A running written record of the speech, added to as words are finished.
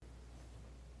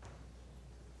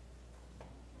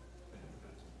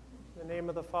the name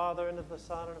of the Father, and of the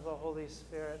Son, and of the Holy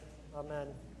Spirit. Amen.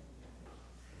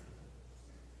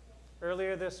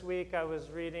 Earlier this week, I was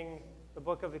reading the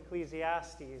book of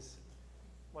Ecclesiastes.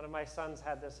 One of my sons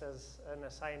had this as an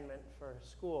assignment for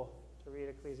school, to read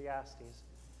Ecclesiastes,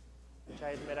 which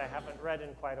I admit I haven't read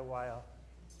in quite a while.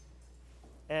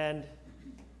 And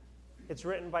it's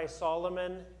written by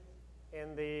Solomon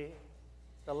in the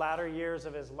latter years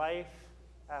of his life.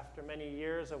 After many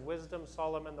years of wisdom,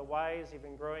 Solomon the wise,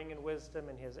 even growing in wisdom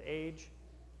in his age.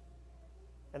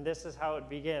 And this is how it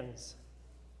begins.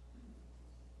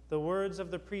 The words of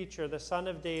the preacher, the son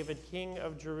of David, king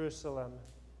of Jerusalem.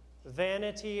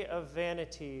 Vanity of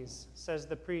vanities, says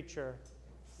the preacher.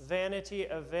 Vanity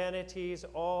of vanities,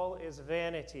 all is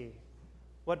vanity.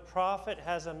 What profit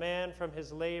has a man from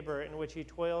his labor in which he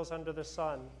toils under the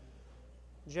sun?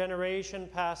 Generation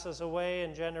passes away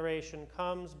and generation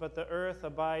comes, but the earth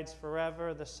abides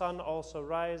forever. The sun also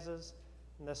rises,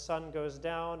 and the sun goes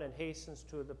down and hastens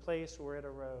to the place where it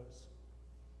arose.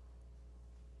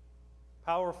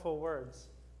 Powerful words.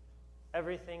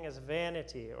 Everything is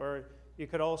vanity, or you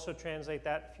could also translate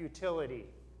that futility,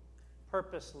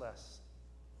 purposeless.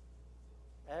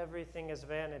 Everything is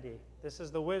vanity. This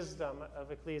is the wisdom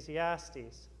of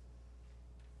Ecclesiastes,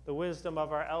 the wisdom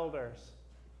of our elders,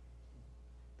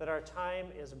 that our time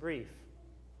is brief.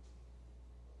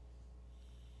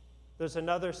 There's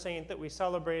another saint that we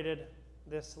celebrated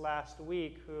this last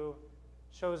week who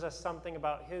shows us something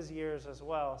about his years as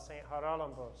well, Saint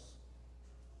Haralambos,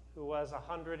 who was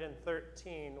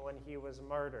 113 when he was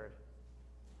murdered.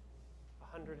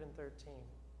 113.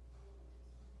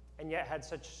 And yet had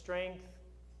such strength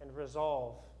and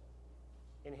resolve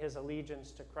in his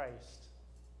allegiance to Christ,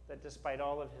 that despite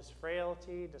all of his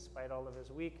frailty, despite all of his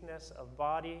weakness of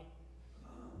body,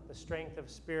 the strength of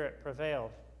spirit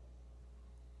prevailed.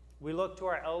 We look to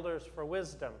our elders for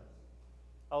wisdom.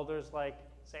 Elders like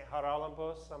St.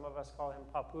 Haralambos, some of us call him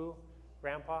Papu,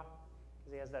 Grandpa,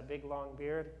 because he has that big long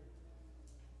beard.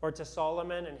 Or to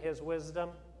Solomon and his wisdom.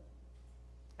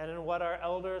 And in what our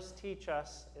elders teach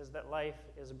us is that life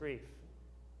is brief.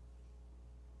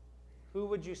 Who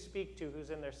would you speak to who's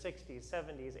in their 60s,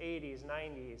 70s, 80s,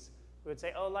 90s, who would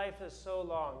say, oh, life is so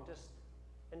long, just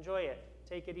enjoy it,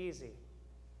 take it easy?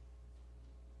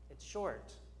 It's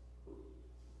short.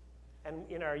 And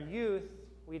in our youth,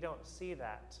 we don't see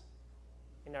that.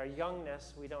 In our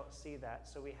youngness, we don't see that.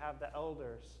 So we have the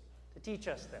elders to teach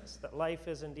us this, that life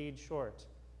is indeed short.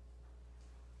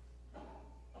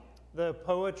 The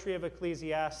poetry of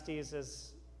Ecclesiastes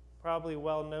is probably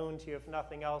well known to you, if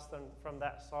nothing else, than from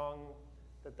that song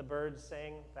that the Byrds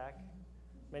sang back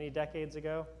many decades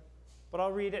ago. But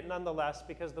I'll read it nonetheless,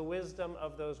 because the wisdom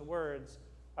of those words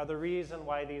are the reason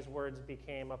why these words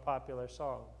became a popular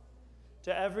song.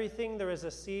 To everything there is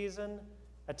a season,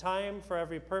 a time for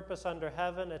every purpose under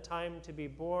heaven, a time to be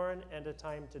born and a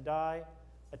time to die,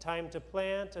 a time to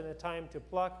plant and a time to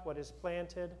pluck what is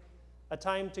planted, a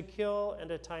time to kill and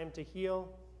a time to heal,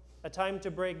 a time to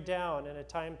break down and a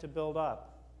time to build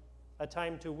up, a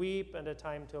time to weep and a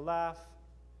time to laugh,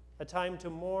 a time to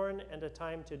mourn and a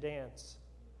time to dance,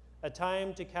 a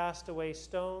time to cast away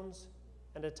stones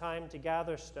and a time to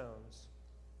gather stones,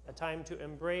 a time to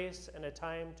embrace and a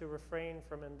time to refrain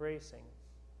from embracing,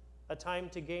 a time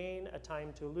to gain, a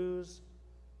time to lose,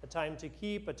 a time to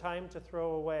keep, a time to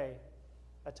throw away,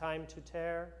 a time to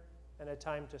tear and a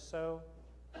time to sow,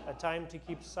 a time to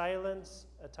keep silence,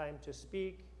 a time to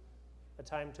speak, a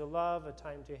time to love, a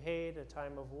time to hate, a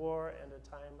time of war, and a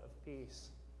time of peace.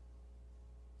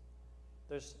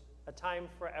 There's a time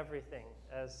for everything,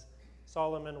 as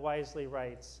Solomon wisely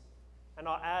writes. And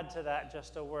I'll add to that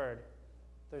just a word.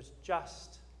 There's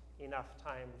just enough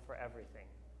time for everything.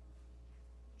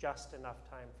 Just enough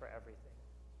time for everything.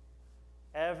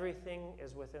 Everything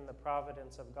is within the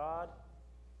providence of God,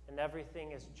 and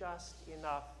everything is just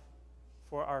enough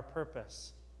for our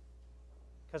purpose.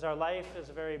 Because our life is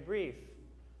very brief.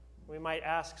 We might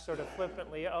ask sort of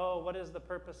flippantly, oh, what is the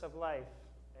purpose of life?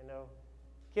 I know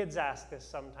kids ask this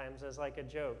sometimes as like a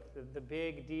joke, the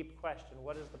big, deep question,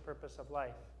 what is the purpose of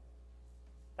life?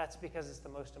 That's because it's the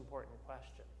most important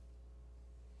question.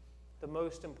 The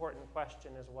most important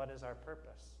question is, what is our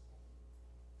purpose?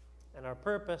 And our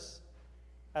purpose,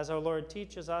 as our Lord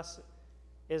teaches us,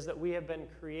 is that we have been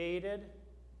created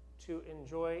to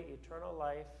enjoy eternal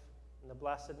life and the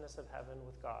blessedness of heaven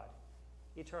with God,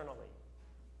 eternally.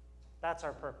 That's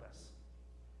our purpose.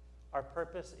 Our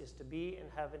purpose is to be in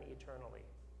heaven eternally.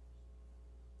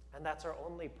 And that's our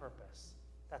only purpose.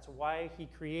 That's why he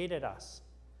created us.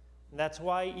 And that's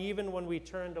why even when we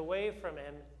turned away from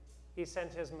him, he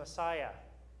sent his Messiah,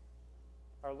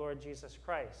 our Lord Jesus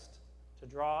Christ, to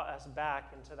draw us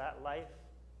back into that life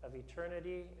of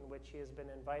eternity in which he has been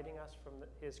inviting us from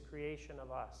his creation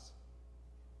of us.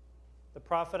 The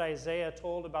prophet Isaiah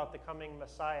told about the coming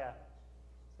Messiah,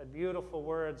 said beautiful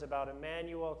words about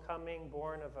Emmanuel coming,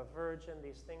 born of a virgin,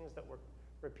 these things that were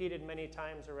repeated many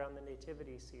times around the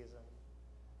nativity season.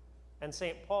 And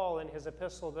St. Paul, in his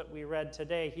epistle that we read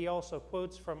today, he also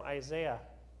quotes from Isaiah.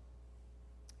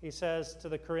 He says to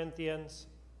the Corinthians,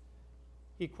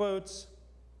 he quotes,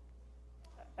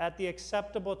 "At the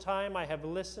acceptable time I have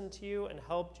listened to you and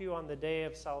helped you on the day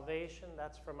of salvation."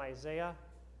 That's from Isaiah.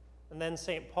 And then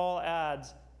St. Paul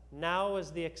adds, "Now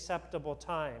is the acceptable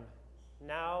time.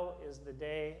 Now is the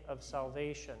day of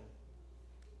salvation."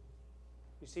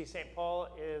 You see, St. Paul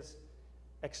is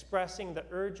expressing the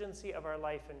urgency of our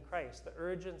life in Christ, the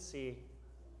urgency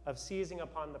of seizing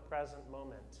upon the present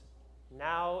moment.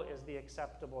 Now is the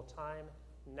acceptable time.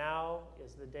 Now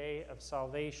is the day of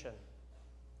salvation.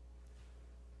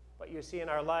 But you see, in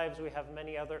our lives, we have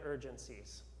many other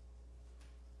urgencies.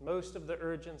 Most of the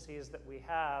urgencies that we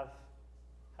have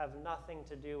nothing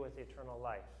to do with eternal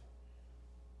life.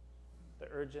 The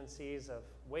urgencies of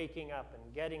waking up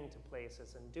and getting to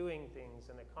places and doing things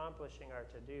and accomplishing our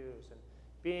to-dos and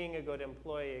being a good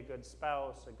employee, a good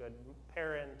spouse, a good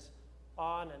parent,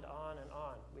 on and on and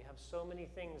on. We have so many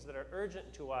things that are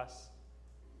urgent to us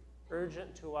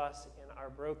in our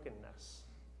brokenness.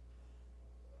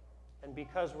 And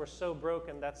because we're so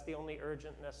broken, that's the only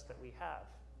urgentness that we have.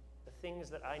 The things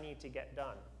that I need to get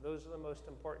done, those are the most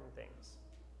important things.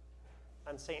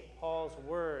 And St. Paul's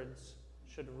words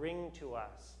should ring to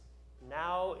us.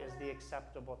 Now is the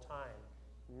acceptable time.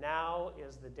 Now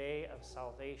is the day of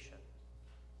salvation.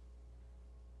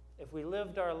 If we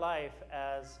lived our life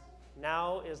as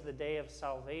now is the day of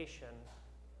salvation,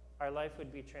 our life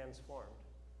would be transformed.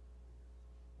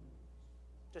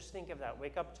 Just think of that.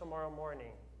 Wake up tomorrow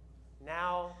morning.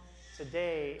 Now,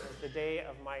 today is the day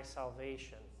of my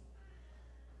salvation.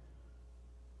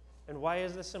 And why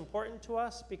is this important to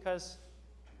us? Because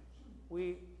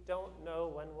we don't know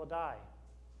when we'll die.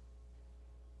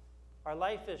 Our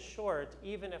life is short,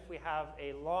 even if we have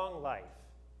a long life,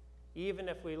 even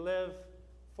if we live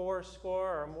 80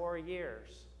 or more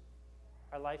years.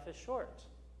 Our life is short.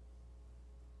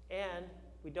 And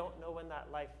we don't know when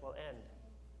that life will end.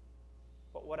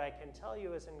 But what I can tell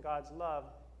you is, in God's love,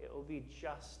 it will be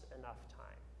just enough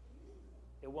time.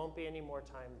 It won't be any more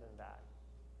time than that.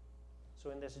 So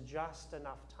in this just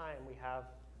enough time, we have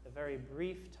a very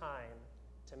brief time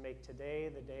to make today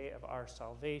the day of our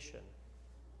salvation,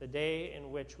 the day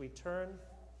in which we turn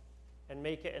and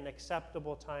make it an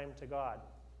acceptable time to God.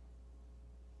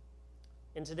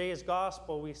 In today's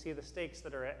gospel, we see the stakes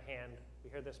that are at hand. We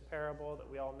hear this parable that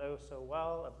we all know so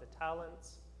well of the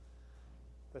talents,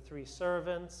 the 3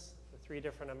 servants, the 3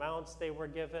 different amounts they were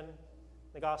given.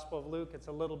 In the Gospel of Luke, it's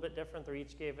a little bit different. They're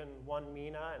each given 1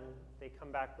 mina, and they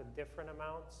come back with different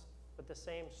amounts, but the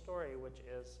same story, which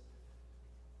is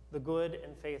the good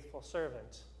and faithful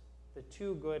servant, the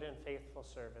 2 good and faithful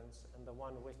servants, and the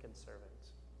 1 wicked servant.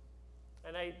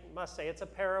 And I must say, it's a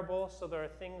parable, so there are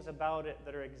things about it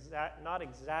that are not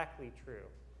exactly true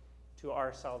to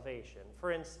our salvation.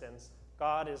 For instance,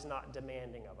 God is not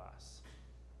demanding of us.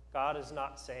 God is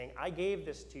not saying, I gave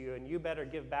this to you and you better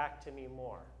give back to me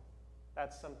more.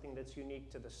 That's something that's unique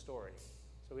to the story.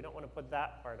 So we don't want to put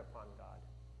that part upon God.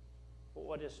 But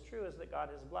what is true is that God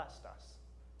has blessed us.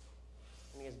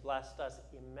 And he has blessed us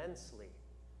immensely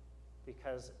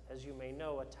because, as you may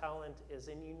know, a talent is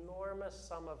an enormous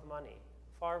sum of money,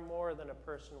 far more than a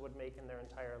person would make in their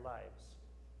entire lives.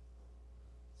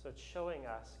 So it's showing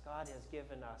us God has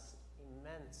given us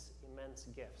immense, immense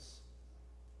gifts.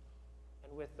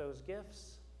 And with those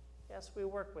gifts, yes, we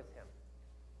work with him.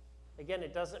 Again,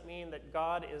 it doesn't mean that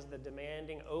God is the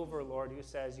demanding overlord who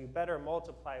says, you better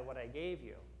multiply what I gave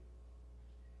you.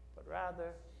 But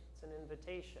rather, it's an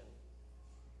invitation.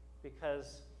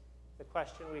 Because the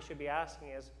question we should be asking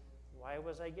is, why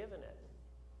was I given it?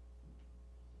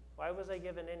 Why was I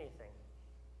given anything?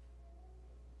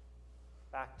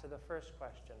 Back to the first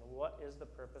question, what is the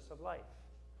purpose of life?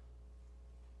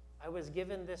 I was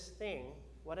given this thing,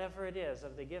 whatever it is,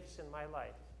 of the gifts in my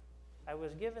life. I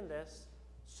was given this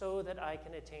so that I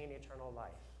can attain eternal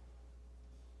life.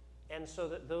 And so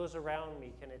that those around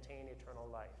me can attain eternal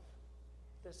life.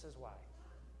 This is why.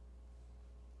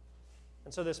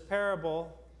 And so this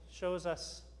parable shows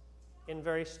us in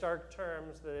very stark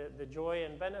terms the joy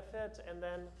and benefit, and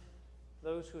then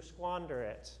those who squander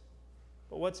it.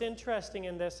 But what's interesting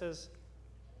in this is,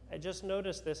 I just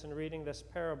noticed this in reading this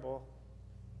parable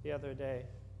the other day,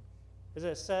 is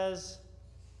it says,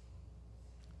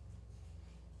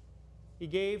 He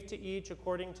gave to each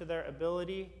according to their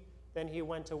ability. Then he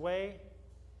went away.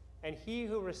 And he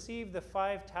who received the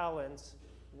 5 talents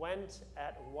went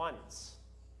at once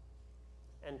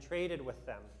and traded with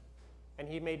them. And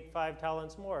he made 5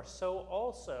 talents more. So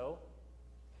also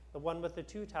the one with the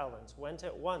 2 talents went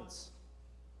at once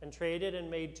and traded and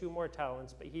made 2 more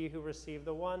talents. But he who received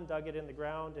the 1 dug it in the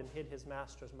ground and hid his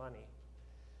master's money.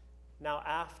 Now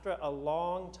after a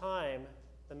long time,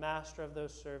 the master of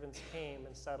those servants came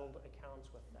and settled accounts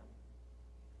with them.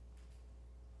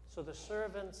 So the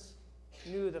servants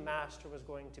knew the master was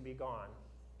going to be gone,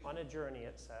 on a journey,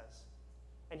 it says.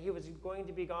 And he was going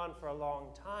to be gone for a long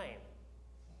time.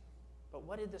 But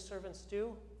what did the servants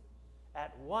do?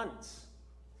 At once,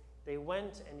 they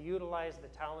went and utilized the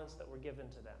talents that were given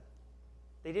to them.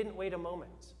 They didn't wait a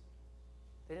moment.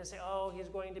 They didn't say, oh, he's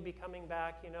going to be coming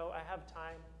back, I have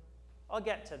time. I'll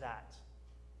get to that.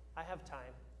 I have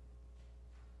time.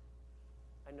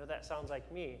 I know that sounds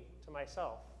like me to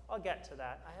myself. I'll get to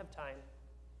that. I have time.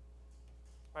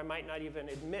 Or I might not even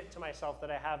admit to myself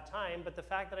that I have time, but the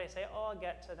fact that I say, oh, I'll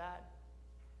get to that,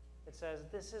 it says,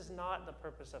 this is not the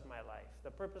purpose of my life.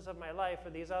 The purpose of my life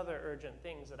are these other urgent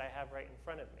things that I have right in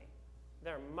front of me.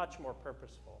 They're much more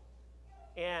purposeful.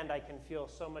 And I can feel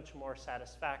so much more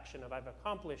satisfaction of I've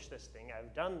accomplished this thing,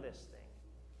 I've done this thing.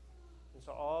 And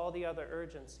so all the other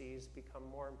urgencies become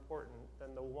more important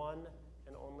than the one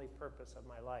and only purpose of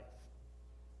my life.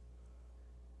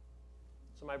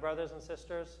 So my brothers and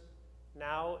sisters,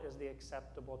 now is the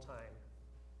acceptable time.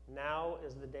 Now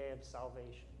is the day of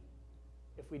salvation.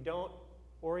 If we don't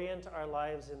orient our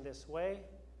lives in this way,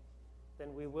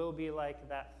 then we will be like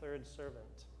that third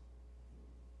servant.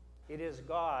 It is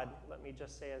God, let me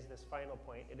just say as this final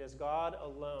point, it is God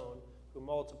alone who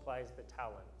multiplies the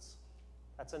talents.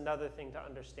 That's another thing to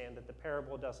understand that the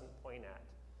parable doesn't point at.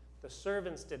 The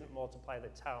servants didn't multiply the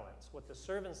talents. What the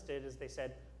servants did is they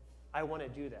said, I want to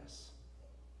do this.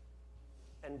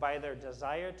 And by their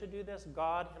desire to do this,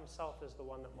 God himself is the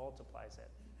one that multiplies it.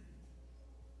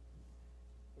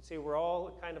 You see, we're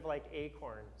all kind of like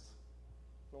acorns.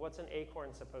 And what's an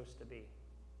acorn supposed to be?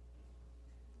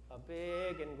 A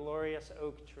big and glorious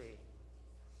oak tree.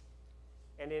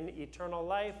 And in eternal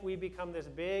life, we become this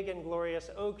big and glorious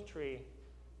oak tree.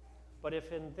 But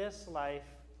if in this life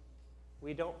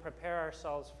we don't prepare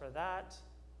ourselves for that,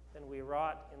 then we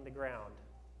rot in the ground.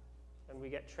 And we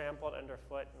get trampled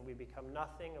underfoot, and we become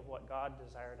nothing of what God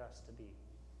desired us to be.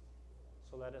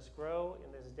 So let us grow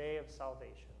in this day of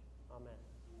salvation. Amen.